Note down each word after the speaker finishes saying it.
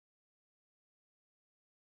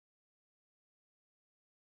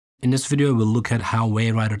In this video, we'll look at how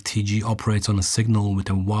WaveRider TG operates on a signal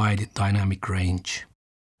with a wide dynamic range.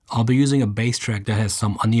 I'll be using a bass track that has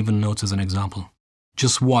some uneven notes as an example.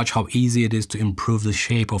 Just watch how easy it is to improve the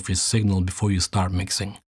shape of your signal before you start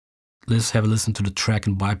mixing. Let's have a listen to the track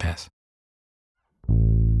in bypass.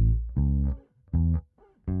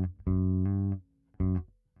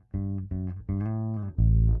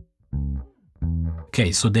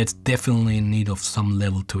 Okay, so that's definitely in need of some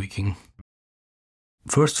level tweaking.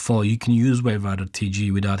 First of all, you can use WaveRider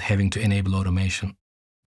TG without having to enable automation.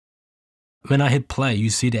 When I hit play, you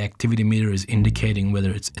see the activity meter is indicating whether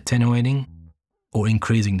it's attenuating or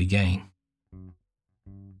increasing the gain.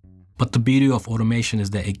 But the beauty of automation is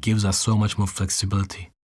that it gives us so much more flexibility.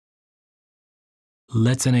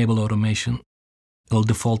 Let's enable automation. It'll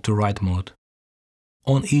default to write mode.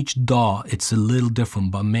 On each DAW, it's a little different,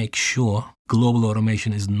 but make sure global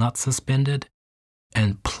automation is not suspended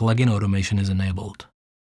and plugin automation is enabled.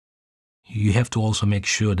 You have to also make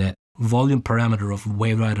sure that volume parameter of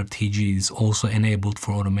WaveRider TG is also enabled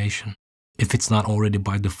for automation, if it's not already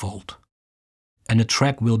by default. And the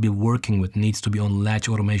track we'll be working with needs to be on latch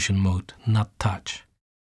automation mode, not touch.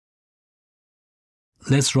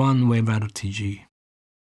 Let's run WaveRider TG.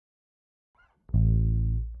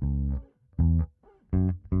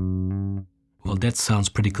 Well, that sounds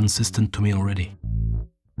pretty consistent to me already.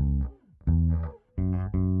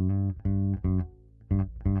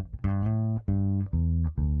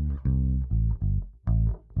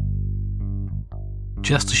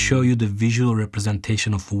 Just to show you the visual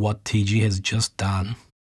representation of what TG has just done,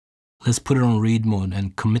 let's put it on read mode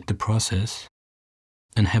and commit the process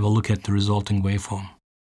and have a look at the resulting waveform.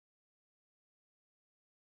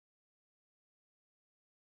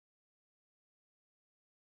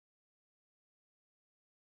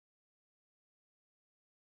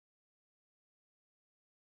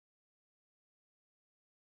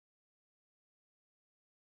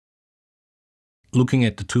 Looking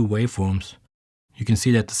at the two waveforms, you can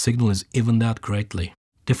see that the signal is evened out greatly.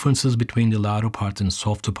 Differences between the louder parts and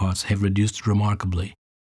softer parts have reduced remarkably,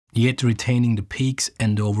 yet retaining the peaks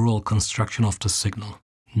and the overall construction of the signal.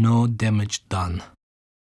 No damage done.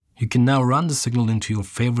 You can now run the signal into your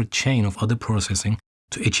favorite chain of other processing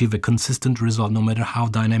to achieve a consistent result no matter how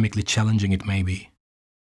dynamically challenging it may be.